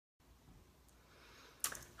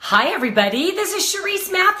Hi everybody, this is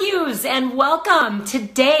Cherise Matthews and welcome.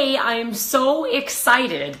 Today I am so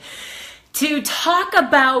excited to talk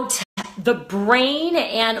about the brain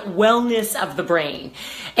and wellness of the brain.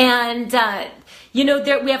 And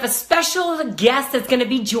we have a special guest that's going to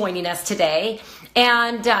be joining us today.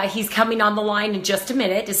 And he's coming on the line in just a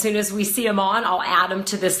minute. As soon as we see him on, I'll add him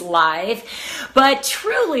to this live. But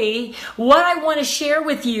truly, what I want to share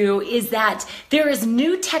with you is that there is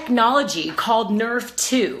new technology called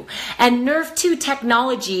NRF2. And NRF2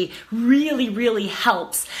 technology really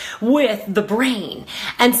helps with the brain.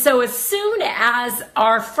 And so as soon as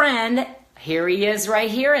our friend, here he is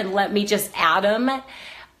right here, and let me just add him.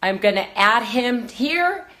 I'm going to add him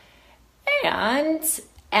here and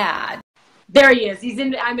add. There he is.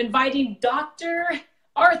 I'm inviting Dr.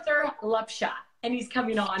 Arthur Lupsha, and he's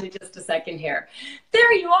coming on in just a second here.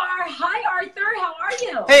 There you are. Hi, Arthur. How are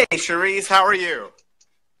you? Hey, Cherise. How are you?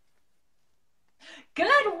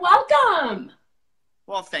 Good. Welcome.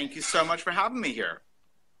 Well, thank you so much for having me here.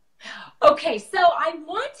 Okay, so I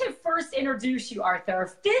want to first introduce you,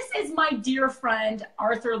 Arthur. This is my dear friend,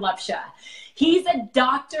 Arthur Lupsha. He's a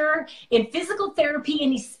doctor in physical therapy,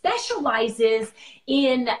 and he specializes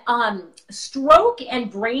in stroke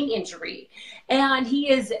and brain injury. And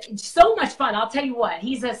he is so much fun. I'll tell you what,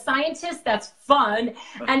 he's a scientist that's fun,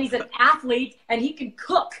 and he's an athlete, and he can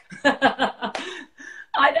cook.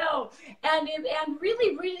 I know. And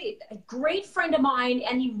really a great friend of mine,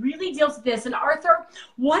 and he really deals with this. And Arthur,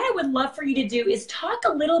 what I would love for you to do is talk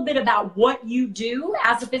a little bit about what you do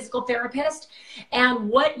as a physical therapist and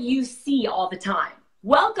what you see all the time.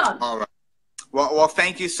 Welcome. All right. Well,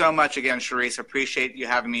 thank you so much again, Cherise. Appreciate you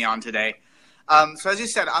having me on today. So as you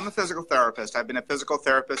said, I'm a physical therapist. I've been a physical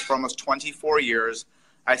therapist for almost 24 years.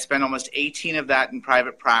 I spent almost 18 of that in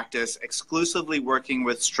private practice, exclusively working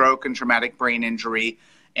with stroke and traumatic brain injury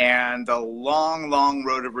and the long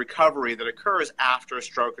road of recovery that occurs after a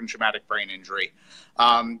stroke and traumatic brain injury.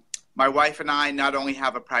 My wife and I not only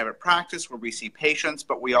have a private practice where we see patients,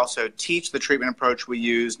 but we also teach the treatment approach we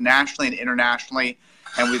use nationally and internationally.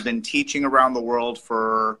 And we've been teaching around the world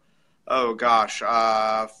for,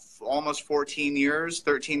 almost 14 years,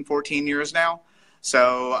 13, 14 years now.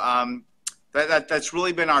 So that's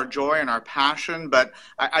really been our joy and our passion. But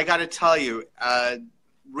I got to tell you,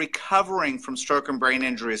 recovering from stroke and brain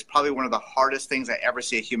injury is probably one of the hardest things I ever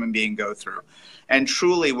see a human being go through. And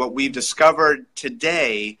truly what we've discovered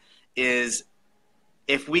today is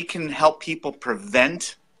if we can help people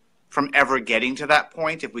prevent from ever getting to that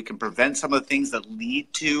point, if we can prevent some of the things that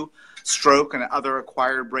lead to stroke and other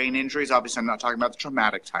acquired brain injuries, obviously I'm not talking about the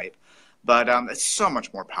traumatic type, but it's so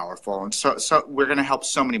much more powerful. And so we're going to help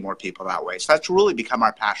so many more people that way. So that's really become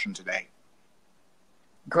our passion today.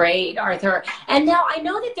 Great, Arthur. And now I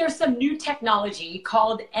know that there's some new technology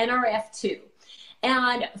called NRF2.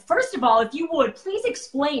 And first of all, if you would, please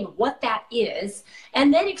explain what that is,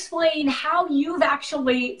 and then explain how you've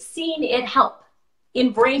actually seen it help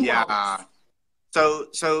in brain wellness.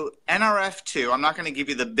 So NRF2, I'm not going to give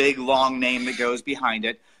you the big long name that goes behind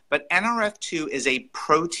it, but NRF2 is a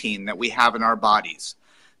protein that we have in our bodies.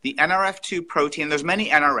 The NRF2 protein, there's many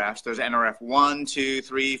NRFs. There's NRF1, 2,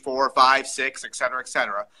 3, 4, 5, 6, et cetera, et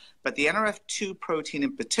cetera. But the NRF2 protein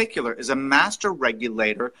in particular is a master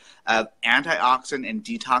regulator of antioxidant and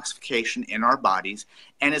detoxification in our bodies,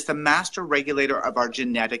 and is the master regulator of our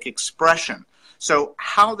genetic expression. So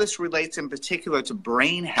how this relates in particular to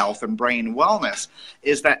brain health and brain wellness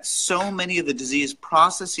is that so many of the disease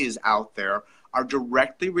processes out there are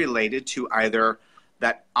directly related to either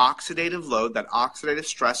that oxidative load, that oxidative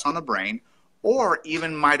stress on the brain, or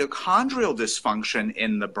even mitochondrial dysfunction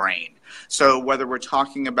in the brain. So whether we're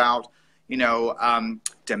talking about,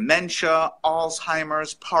 dementia,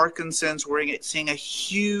 Alzheimer's, Parkinson's, we're seeing a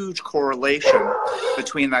huge correlation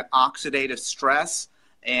between that oxidative stress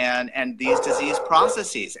and these disease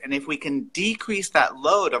processes. And if we can decrease that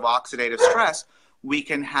load of oxidative stress, we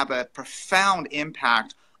can have a profound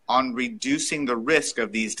impact on reducing the risk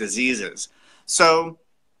of these diseases. So,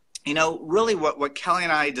 really what Kelli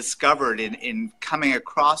and I discovered in coming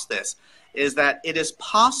across this is that it is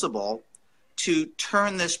possible to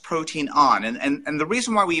turn this protein on. And the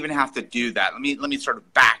reason why we even have to do that, let me sort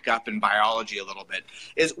of back up in biology a little bit,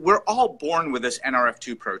 is we're all born with this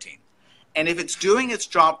NRF2 protein. And if it's doing its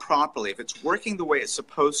job properly, if it's working the way it's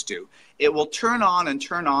supposed to, it will turn on and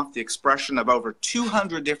turn off the expression of over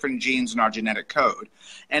 200 different genes in our genetic code.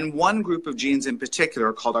 And one group of genes in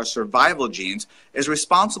particular, called our survival genes, is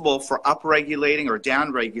responsible for upregulating or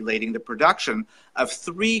downregulating the production of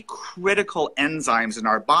 3 critical enzymes in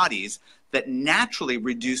our bodies that naturally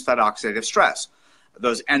reduce that oxidative stress.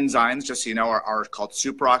 Those enzymes, just so you know, are called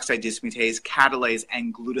superoxide dismutase, catalase,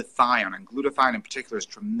 and glutathione. And glutathione in particular is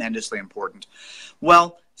tremendously important.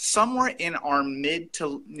 Well, somewhere in our mid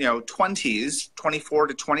to 20s, 24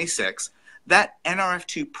 to 26, that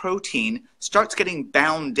NRF2 protein starts getting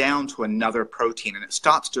bound down to another protein, and it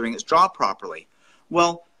stops doing its job properly.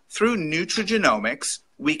 Well, through nutrigenomics,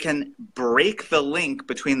 we can break the link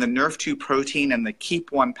between the NRF2 protein and the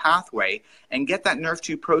KEAP1 pathway and get that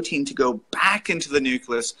NRF2 protein to go back into the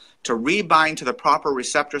nucleus to rebind to the proper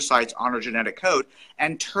receptor sites on our genetic code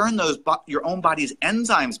and turn those your own body's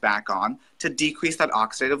enzymes back on to decrease that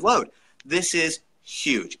oxidative load. This is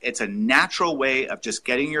huge. It's a natural way of just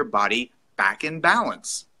getting your body back in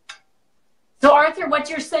balance. So Arthur, what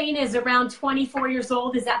you're saying is around 24 years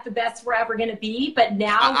old, is that the best we're ever going to be? But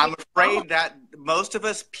now I'm afraid that most of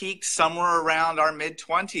us peaked somewhere around our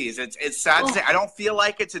mid-20s. It's sad to say. I don't feel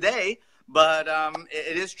like it today, but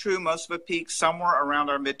it is true. Most of it peaked somewhere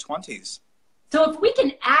around our mid-20s. So if we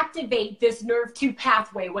can activate this NRF2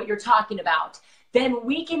 pathway, what you're talking about, then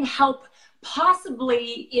we can help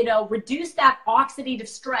possibly, reduce that oxidative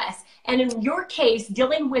stress. And in your case,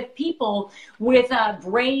 dealing with people with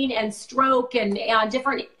brain and stroke and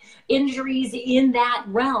different injuries in that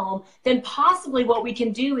realm, then possibly what we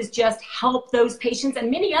can do is just help those patients and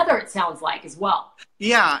many other, it sounds like, as well.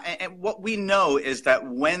 Yeah, and what we know is that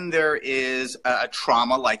when there is a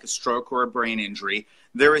trauma like a stroke or a brain injury,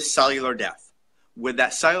 there is cellular death. With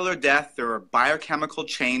that cellular death, there are biochemical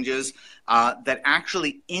changes that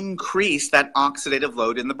actually increase that oxidative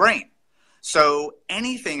load in the brain. So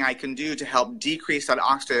anything I can do to help decrease that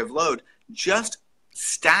oxidative load just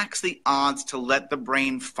stacks the odds to let the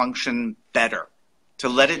brain function better, to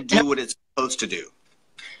let it do what it's supposed to do.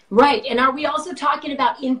 Right. And are we also talking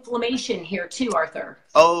about inflammation here too, Arthur?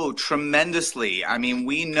 Oh, tremendously. I mean,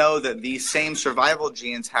 we know that these same survival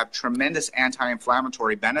genes have tremendous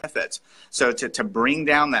anti-inflammatory benefits. So to bring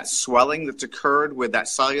down that swelling that's occurred with that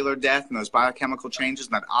cellular death and those biochemical changes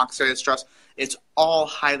and that oxidative stress, it's all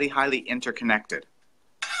highly, highly interconnected.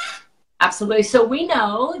 Absolutely. So we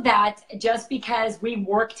know that just because we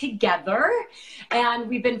work together and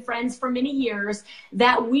we've been friends for many years,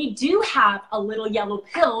 that we do have a little yellow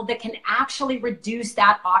pill that can actually reduce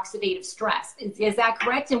that oxidative stress. Is that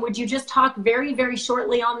correct? And would you just talk very, very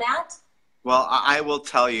shortly on that? Well, I will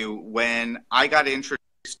tell you, when I got introduced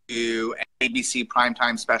to an ABC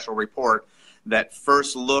primetime special report that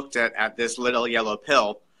first looked at this little yellow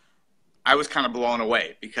pill, I was kind of blown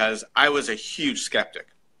away because I was a huge skeptic.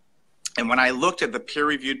 And when I looked at the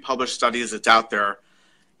peer-reviewed published studies that's out there,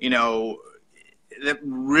 that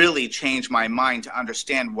really changed my mind to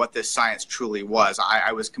understand what this science truly was.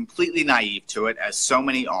 I was completely naive to it, as so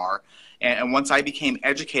many are. And once I became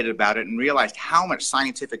educated about it and realized how much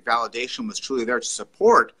scientific validation was truly there to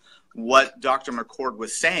support what Dr. McCord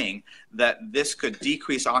was saying, that this could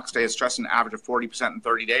decrease oxidative stress an average of 40% in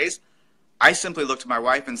 30 days, I simply looked at my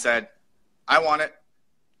wife and said, I want it.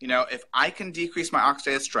 If I can decrease my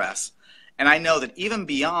oxidative stress, and I know that even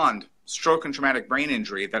beyond stroke and traumatic brain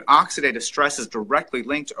injury, that oxidative stress is directly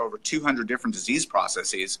linked to over 200 different disease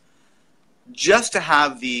processes, just to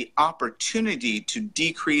have the opportunity to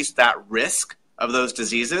decrease that risk of those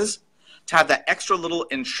diseases, to have that extra little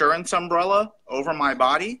insurance umbrella over my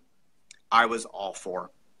body, I was all for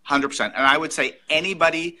 100%. And I would say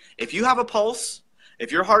anybody, if you have a pulse,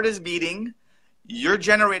 if your heart is beating, you're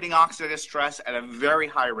generating oxidative stress at a very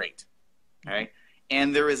high rate, okay?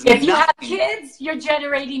 And there is if you have kids, you're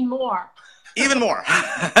generating more. Even more.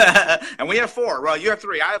 And we have 4. Well, you have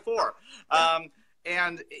 3. I have 4.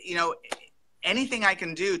 And, anything I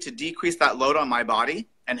can do to decrease that load on my body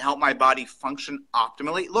and help my body function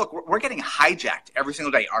optimally. Look, we're getting hijacked every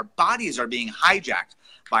single day. Our bodies are being hijacked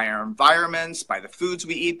by our environments, by the foods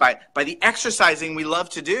we eat, by the exercising we love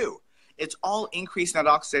to do. It's all increasing that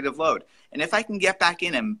oxidative load. And if I can get back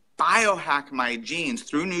in and biohack my genes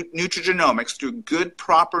through nutrigenomics, through good,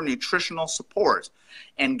 proper nutritional support,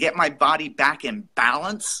 and get my body back in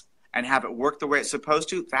balance and have it work the way it's supposed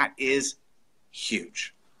to, that is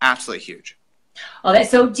huge. Absolutely huge. Okay,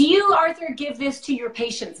 so do you, Arthur, give this to your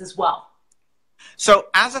patients as well? So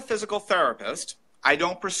as a physical therapist, I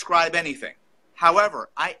don't prescribe anything. However,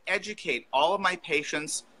 I educate all of my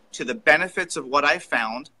patients to the benefits of what I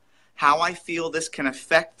found, how I feel this can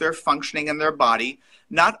affect their functioning in their body,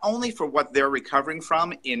 not only for what they're recovering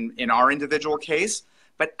from in our individual case,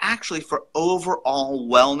 but actually for overall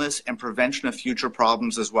wellness and prevention of future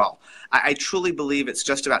problems as well. I truly believe it's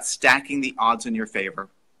just about stacking the odds in your favor.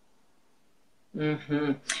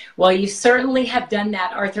 Mm-hmm. Well, you certainly have done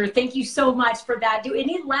that, Arthur. Thank you so much for that. Do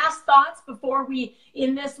any last thoughts before we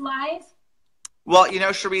end this live? Well,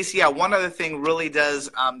 Charisse, yeah, one other thing really does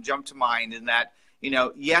jump to mind in that,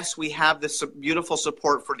 yes, we have this beautiful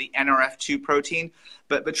support for the NRF2 protein,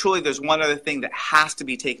 but truly there's one other thing that has to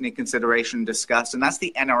be taken into consideration and discussed, and that's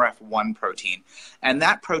the NRF1 protein. And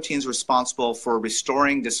that protein is responsible for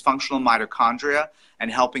restoring dysfunctional mitochondria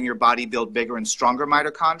and helping your body build bigger and stronger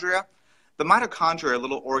mitochondria. The mitochondria are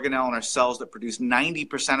little organelle in our cells that produce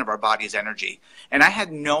 90% of our body's energy. And I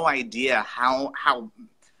had no idea how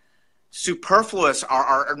superfluous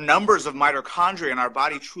our numbers of mitochondria in our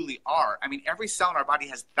body truly are. I mean, every cell in our body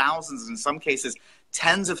has thousands, in some cases,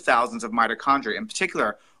 tens of thousands of mitochondria. In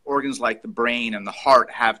particular, organs like the brain and the heart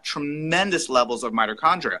have tremendous levels of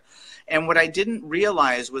mitochondria. And what I didn't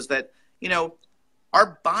realize was that,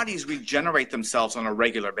 our bodies regenerate themselves on a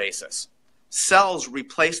regular basis. Cells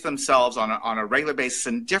replace themselves on a regular basis,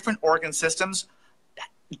 and different organ systems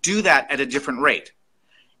do that at a different rate.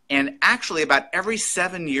 And actually, about every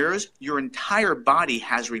 7 years, your entire body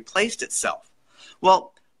has replaced itself.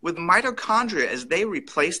 Well, with mitochondria, as they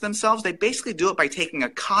replace themselves, they basically do it by taking a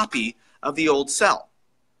copy of the old cell.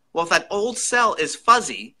 Well, if that old cell is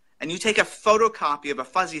fuzzy, and you take a photocopy of a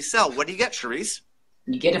fuzzy cell, what do you get, Charisse?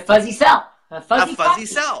 You get a fuzzy cell. A fuzzy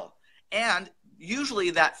cell. And usually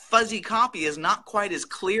that fuzzy copy is not quite as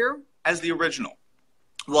clear as the original.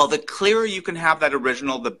 Well, the clearer you can have that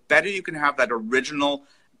original, the better you can have that original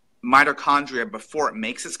mitochondria before it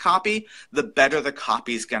makes its copy, the better the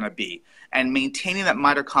copy is going to be. And maintaining that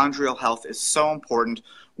mitochondrial health is so important.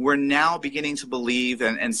 We're now beginning to believe,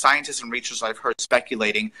 and scientists and researchers I've heard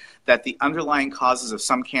speculating, that the underlying causes of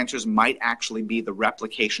some cancers might actually be the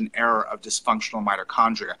replication error of dysfunctional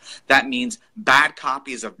mitochondria. That means bad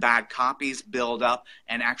copies of bad copies build up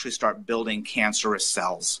and actually start building cancerous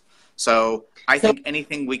cells. So I think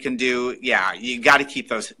anything we can do, yeah, you got to keep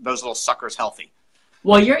those little suckers healthy.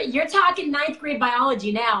 Well, you're talking ninth grade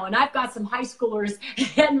biology now, and I've got some high schoolers,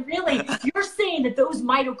 and really, you're saying that those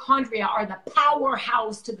mitochondria are the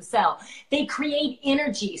powerhouse to the cell. They create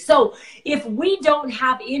energy. So if we don't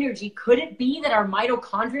have energy, could it be that our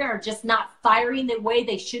mitochondria are just not firing the way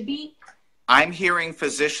they should be? I'm hearing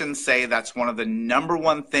physicians say that's one of the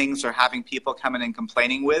 #1 things they're having people come in and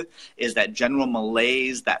complaining with, is that general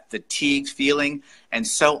malaise, that fatigued feeling, and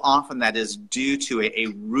so often that is due to a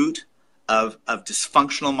root of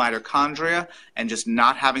dysfunctional mitochondria and just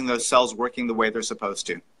not having those cells working the way they're supposed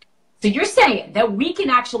to. So you're saying that we can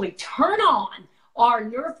actually turn on our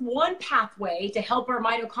NRF1 pathway to help our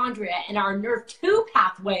mitochondria and our NRF2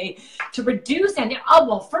 pathway to reduce and,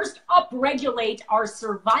 first upregulate our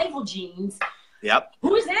survival genes. Yep.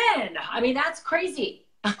 Who's in? I mean, that's crazy.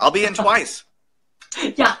 I'll be in twice.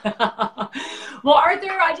 Yeah. Well, Arthur,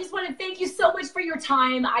 I just want to thank you so much for your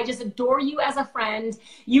time. I just adore you as a friend.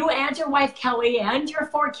 You and your wife, Kelli, and your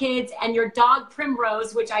 4 kids, and your dog,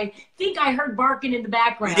 Primrose, which I think I heard barking in the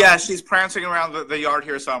background. Yeah, she's prancing around the yard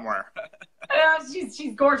here somewhere.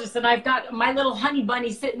 She's gorgeous, and I've got my little honey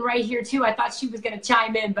bunny sitting right here too. I thought she was going to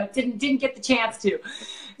chime in, but didn't get the chance to.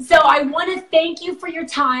 So I want to thank you for your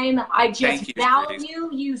time. I just value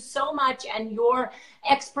you so much and your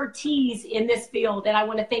expertise in this field, and I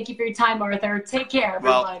want to thank you for your time, Arthur. Take care,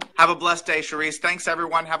 everyone. Well, have a blessed day, Charisse. Thanks,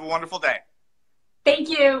 everyone. Have a wonderful day. Thank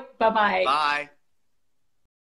you. Bye-bye. Bye.